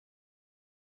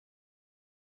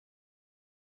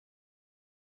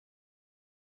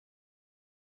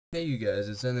Hey you guys,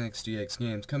 it's NXGX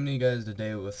Games coming to you guys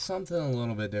today with something a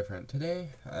little bit different.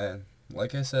 Today,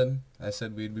 like I said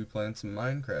we'd be playing some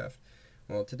Minecraft.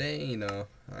 Well, today,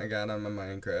 I got on my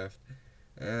Minecraft,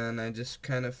 and I just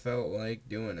kind of felt like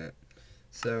doing it.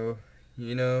 So,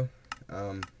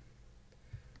 um,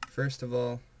 first of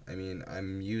all,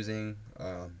 I'm using,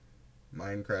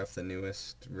 Minecraft, the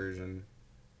newest version.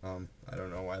 I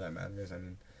don't know why that matters.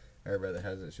 Everybody that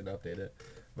has it should update it.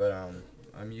 But,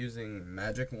 I'm using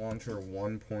Magic Launcher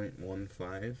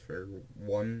 1.15 or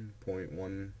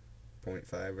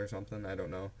 1.1.5 or something. I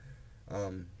don't know.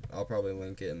 I'll probably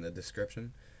link it in the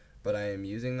description. But I am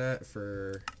using that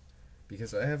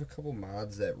because I have a couple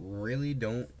mods that really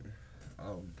don't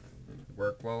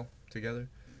work well together.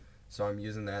 So I'm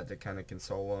using that to kind of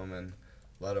console them and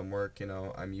let them work.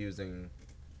 I'm using,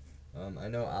 I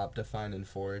know Optifine and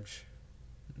Forge,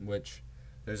 which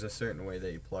there's a certain way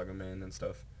that you plug them in and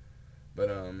stuff. But,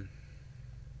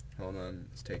 hold on,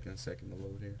 it's taking a second to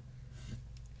load here.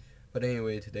 But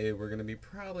anyway, today we're going to be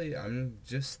I'm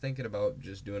just thinking about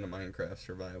just doing a Minecraft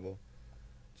survival.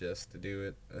 Just to do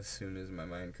it as soon as my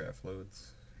Minecraft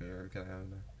loads. Here, I'm kind of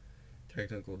having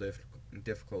technical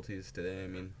difficulties today.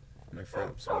 My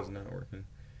Fraps was not working.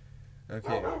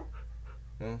 Okay,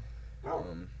 well,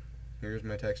 here's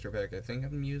my texture pack. I think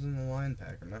I'm using the line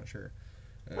pack, I'm not sure.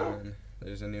 And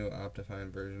there's a new Optifine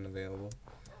version available.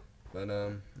 But,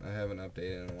 I haven't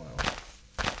updated in a while.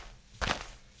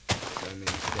 So,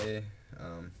 today,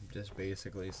 just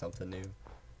basically something new.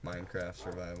 Minecraft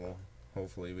survival.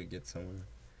 Hopefully we get somewhere.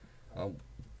 I'll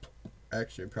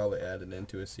actually probably add it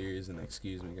into a series, and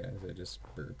excuse me guys, I just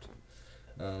burped.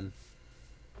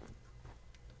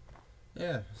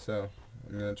 Yeah, so,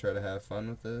 I'm gonna try to have fun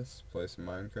with this, play some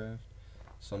Minecraft.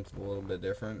 Something a little bit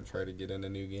different, try to get into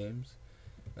new games.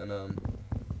 And,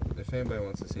 if anybody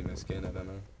wants to see my skin, I don't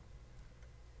know.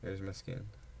 There's my skin.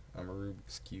 I'm a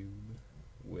Rubik's Cube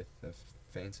with a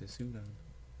fancy suit on.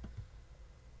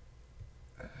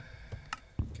 God,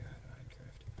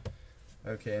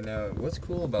 Minecraft. Okay, now what's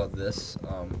cool about this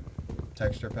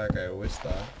texture pack, I always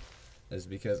thought, is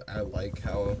because I like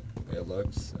how it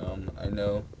looks.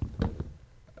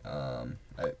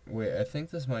 I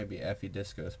think this might be Effie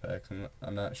Disco's packs.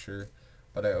 I'm not sure,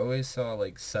 but I always saw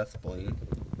like Seth Bling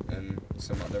and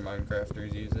some other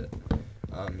Minecrafters use it.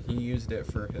 He used it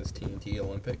for his TNT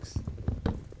Olympics.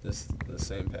 The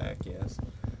same pack, yes.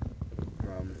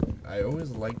 I always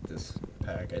liked this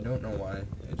pack. I don't know why.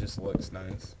 It just looks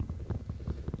nice.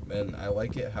 And I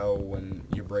like it how when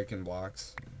you're breaking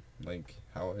blocks, like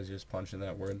how I was just punching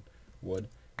that wood,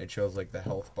 it shows like the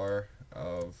health bar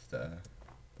of the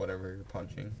whatever you're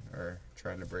punching or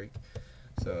trying to break.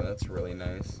 So that's really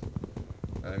nice.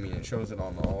 It shows it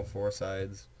on all four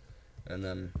sides. And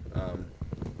then,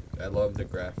 I love the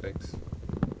graphics.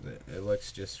 It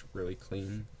looks just really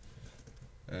clean,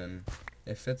 and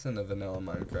it fits into vanilla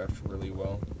Minecraft really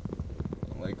well,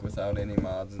 like without any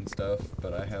mods and stuff.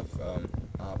 But I have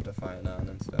Optifine on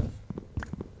and stuff.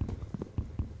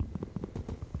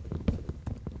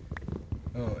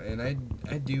 Oh, and I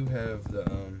do have the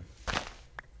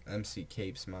MC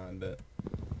Capes mod, but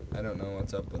I don't know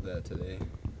what's up with that today.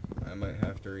 I might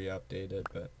have to re-update it,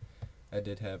 but I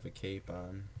did have a cape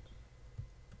on.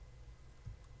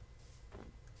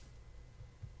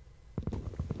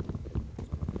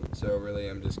 So really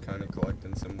I'm just kind of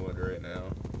collecting some wood right now,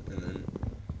 and then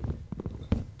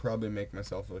probably make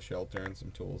myself a shelter and some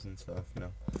tools and stuff,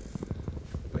 But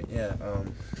yeah,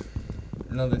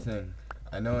 another thing.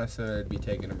 I know I said I'd be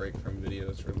taking a break from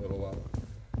videos for a little while,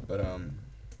 but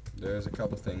there's a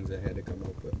couple things I had to come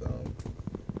up with.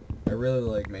 I really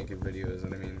like making videos,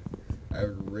 and I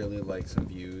would really like some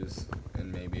views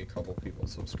and maybe a couple people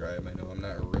subscribe. I know I'm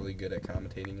not really good at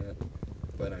commentating yet,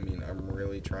 but I'm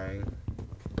really trying.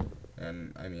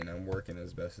 And I'm working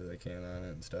as best as I can on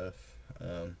it and stuff.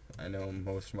 I know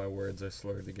most of my words are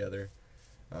slurred together.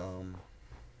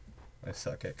 I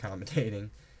suck at commentating,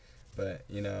 but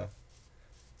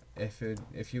if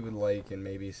you would like and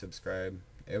maybe subscribe,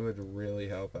 it would really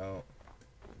help out.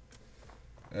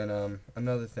 And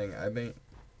another thing,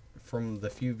 from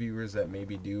the few viewers that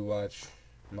maybe do watch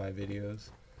my videos,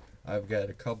 I've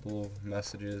got a couple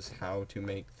messages how to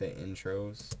make the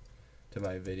intros to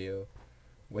my video.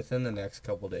 Within the next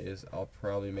couple days, I'll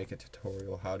probably make a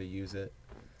tutorial how to use it.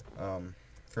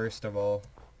 First of all,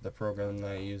 the program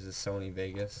that I use is Sony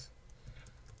Vegas.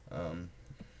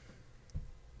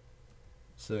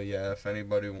 So yeah, if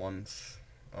anybody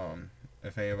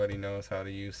knows how to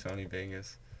use Sony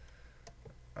Vegas,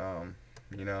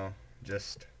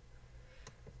 just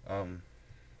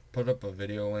put up a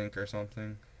video link or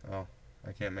something. Oh,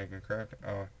 I can't make a craft.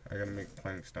 Oh, I gotta make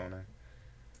planks, don't I?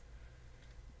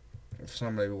 if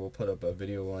somebody will put up a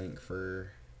video link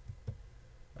for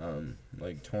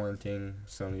like torrenting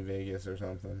Sony Vegas or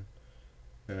something,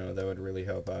 you know, that would really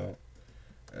help out.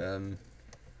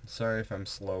 Sorry if I'm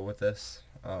slow with this.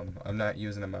 I'm not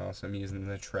using a mouse, I'm using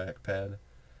the trackpad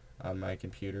on my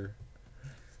computer,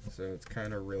 so it's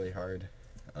kind of really hard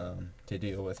to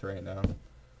deal with right now.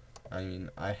 I mean,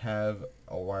 I have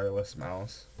a wireless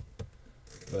mouse,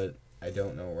 but I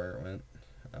don't know where it went.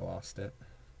 I lost it,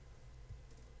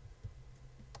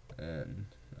 and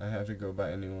I have to go buy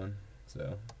a new one,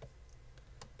 so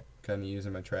kind of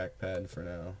using my trackpad for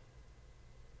now,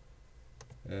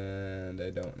 and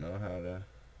I don't know how to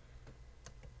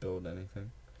build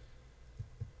anything,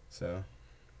 so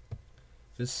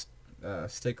just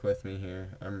stick with me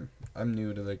here. I'm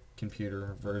new to the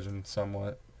computer version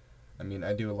somewhat. I mean,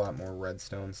 I do a lot more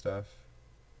redstone stuff.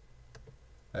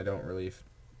 I don't really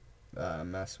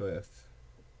mess with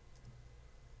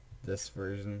this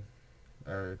version,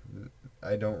 or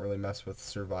I don't really mess with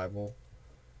survival,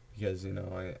 because, you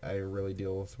know, I really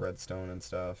deal with redstone and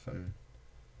stuff, and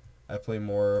I play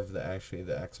more of the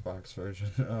Xbox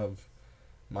version of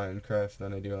Minecraft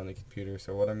than I do on the computer.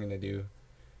 So what I'm gonna do,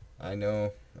 I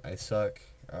know I suck,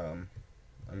 I'm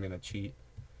gonna cheat,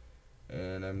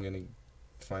 and I'm gonna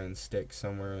find sticks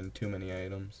somewhere in too many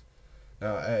items.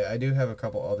 Now I do have a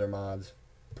couple other mods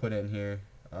put in here.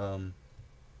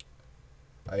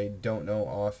 I don't know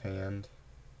offhand,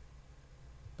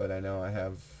 but I know I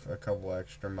have a couple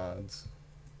extra mods.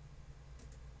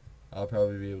 I'll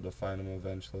probably be able to find them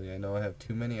eventually. I know I have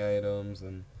too many items,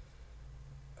 and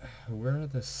where are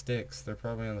the sticks? They're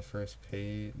probably on the first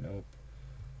page. Nope.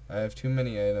 I have too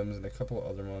many items and a couple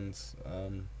other ones.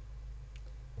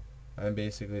 I'm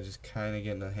basically just kind of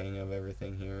getting the hang of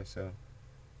everything here, so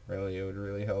really it would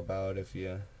really help out if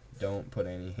you don't put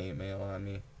any hate mail on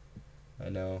me. I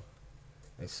know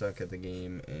I suck at the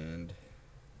game, and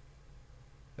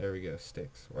there we go,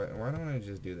 sticks. Why don't I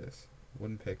just do this?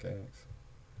 Wooden pickaxe.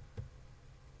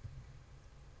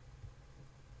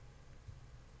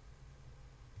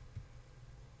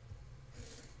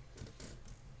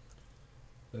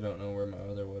 I don't know where my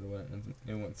other wood went.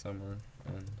 It went somewhere,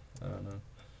 and I don't know.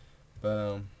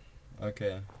 But,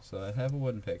 okay, so I have a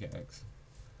wooden pickaxe.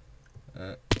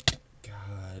 God,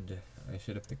 I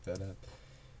should have picked that up.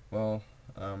 Well,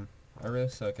 I really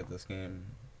suck at this game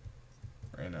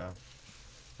right now,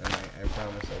 and I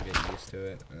promise I'll get used to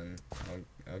it, and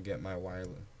I'll get my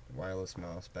wireless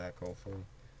mouse back, hopefully.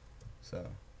 So,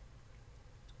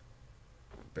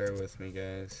 bear with me,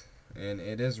 guys. And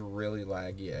it is really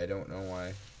laggy. I don't know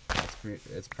why.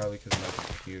 It's probably because of my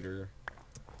computer,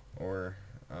 or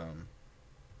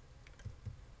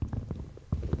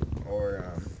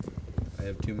I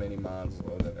have too many mods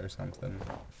loaded or something.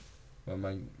 But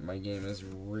my game is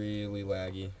really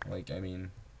laggy. Like, I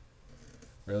mean,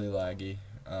 really laggy.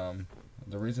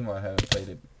 The reason why I haven't played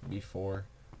it before,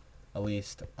 at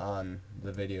least on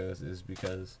the videos, is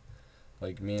because,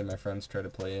 like, me and my friends try to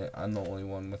play it. I'm the only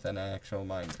one with an actual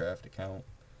Minecraft account,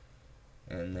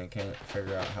 and they can't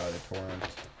figure out how to torrent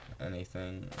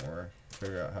anything or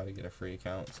figure out how to get a free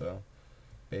account. So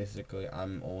basically,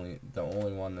 I'm the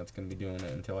only one that's gonna be doing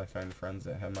it until I find friends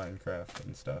that have Minecraft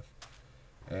and stuff.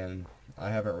 And I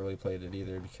haven't really played it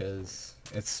either because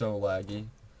it's so laggy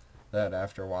that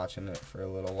after watching it for a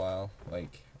little while,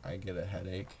 like, I get a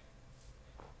headache.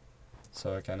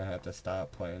 So I kind of have to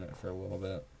stop playing it for a little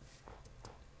bit.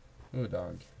 Ooh,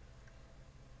 dog.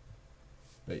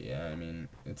 But yeah, I mean,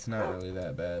 it's not really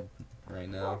that bad right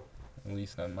now, at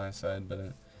least on my side, but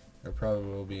it probably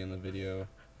will be in the video,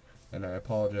 and I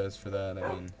apologize for that.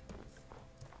 I mean,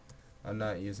 I'm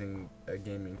not using a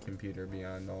gaming computer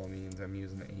beyond all means. I'm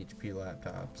using an HP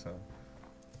laptop, so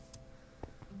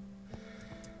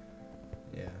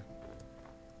yeah.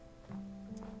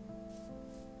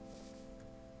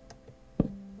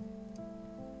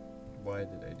 Why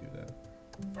did I do that?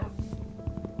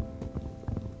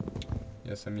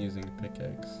 Yes, I'm using a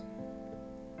pickaxe.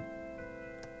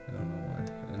 I don't know why.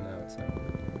 And now it's not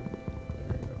working. There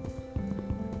we go.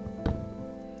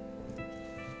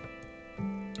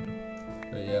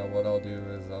 But yeah, what I'll do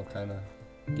is I'll kind of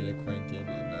get acquainted,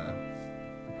 and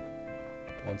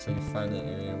once I find an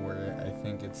area where I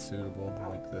think it's suitable,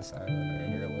 like this island right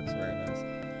here looks very nice,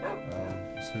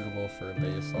 suitable for a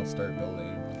base, I'll start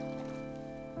building.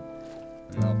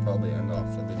 And I'll probably end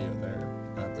off the video there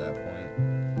at that point.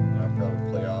 And I'll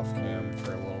probably play off cam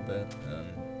for a little bit and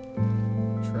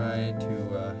try to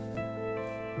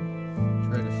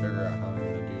figure out how I'm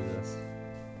gonna do this.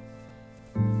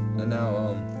 And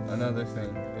now, another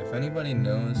thing, if anybody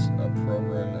knows a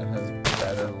program that has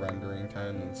better rendering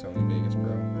time than Sony Vegas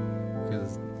Pro,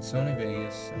 because Sony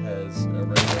Vegas has a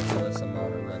ridiculous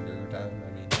amount of rendering time.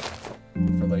 I mean,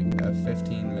 for like a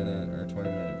 15-minute or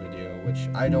 20-minute video, which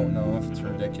I don't know if it's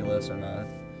ridiculous or not,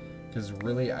 because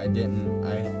really I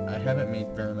haven't made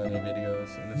very many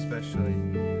videos, and especially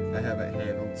I haven't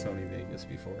handled Sony Vegas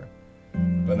before.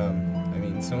 But I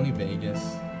mean, Sony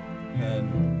Vegas had,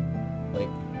 like,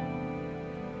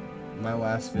 my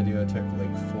last video took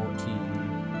like 14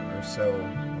 or so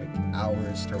like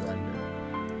hours to render.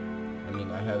 I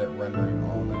mean, I had it rendering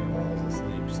all night while I was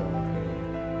asleep, so I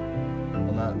mean,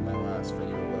 well, not my last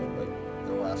video, but like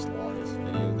the last longest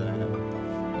video that I had,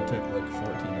 it took like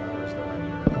 14 hours to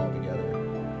render all together.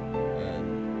 And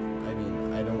I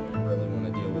mean, I don't really want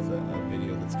to deal with a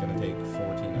video that's going to take 14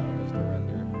 hours to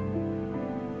render,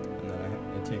 and then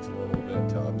it takes a little bit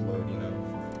to upload, you know.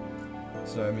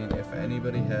 So I mean, if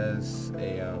anybody has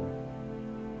a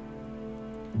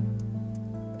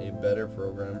better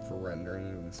program for rendering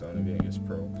than Sony Vegas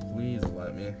Pro, please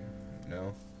let me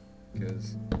know,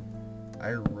 because I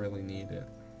really need it,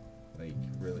 like,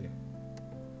 really.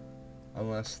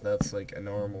 Unless that's like a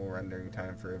normal rendering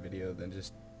time for a video, then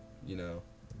just, you know,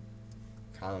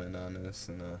 comment on this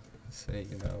and say,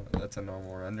 you know, that's a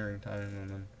normal rendering time,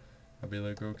 and then I'll be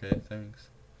like, okay, thanks.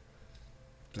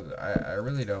 'Cause I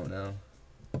really don't know.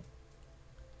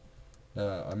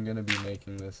 I'm gonna be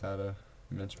making this out of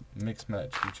mixed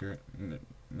match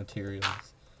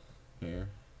materials here.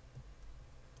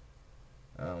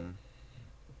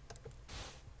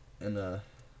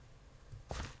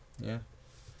 Yeah.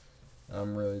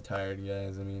 I'm really tired,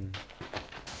 guys. I mean,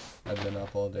 I've been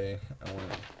up all day. I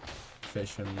went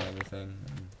fishing and everything.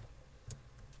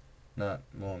 And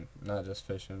not just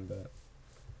fishing, but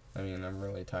I mean, I'm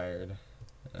really tired.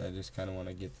 I just kind of want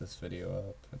to get this video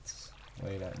up. It's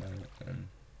late at night and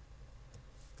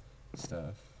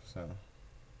stuff, so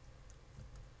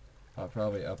I'll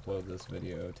probably upload this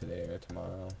video today or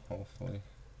tomorrow, hopefully.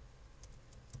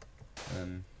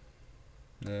 And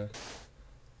yeah,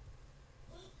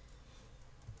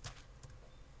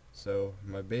 so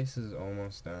my base is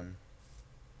almost done.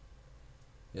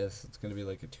 Yes, it's gonna be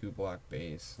like a 2-block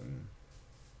base, and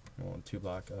well,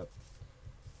 2-block up,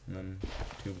 and then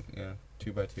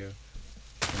 2 by 2.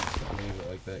 I'm just gonna leave it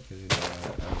like that because, you know,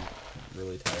 I'm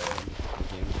really tired and the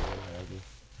game's really heavy.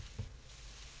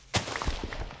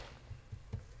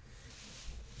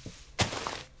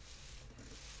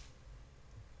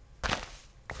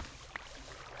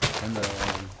 And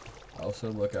then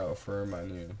also look out for my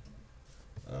new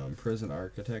Prison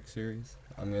Architect series.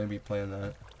 I'm gonna be playing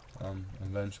that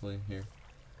eventually here,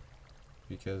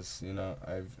 because, you know,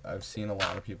 I've seen a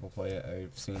lot of people play it.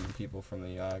 I've seen people from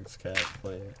the Yogs cast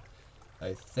play it.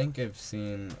 I think I've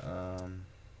seen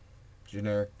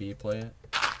Generic B play it.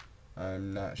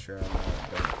 I'm not sure on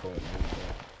that, don't quote me,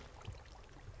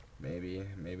 but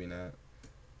maybe not.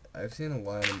 I've seen a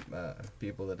lot of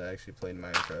people that actually played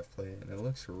Minecraft play it, and it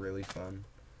looks really fun.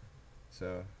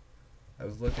 So I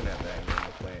was looking at that game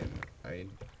to play, and I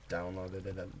downloaded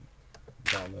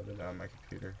it on my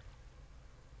computer,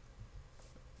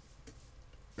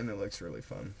 and it looks really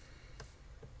fun.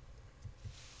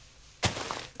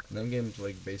 And that game's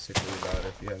like basically about,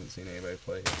 if you haven't seen anybody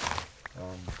play it,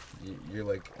 you're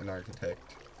like an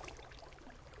architect,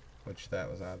 which that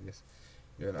was obvious.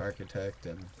 You're an architect,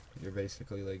 and you're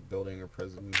basically like building a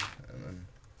prison, and then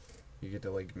you get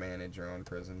to like manage your own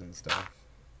prison and stuff.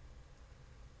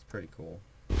 It's pretty cool.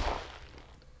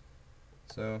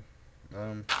 So,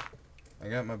 I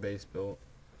got my base built,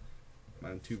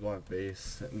 my 2-block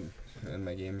base, and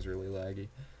my game's really laggy.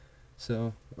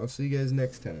 So, I'll see you guys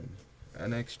next time.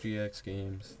 NXGX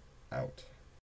Games, out.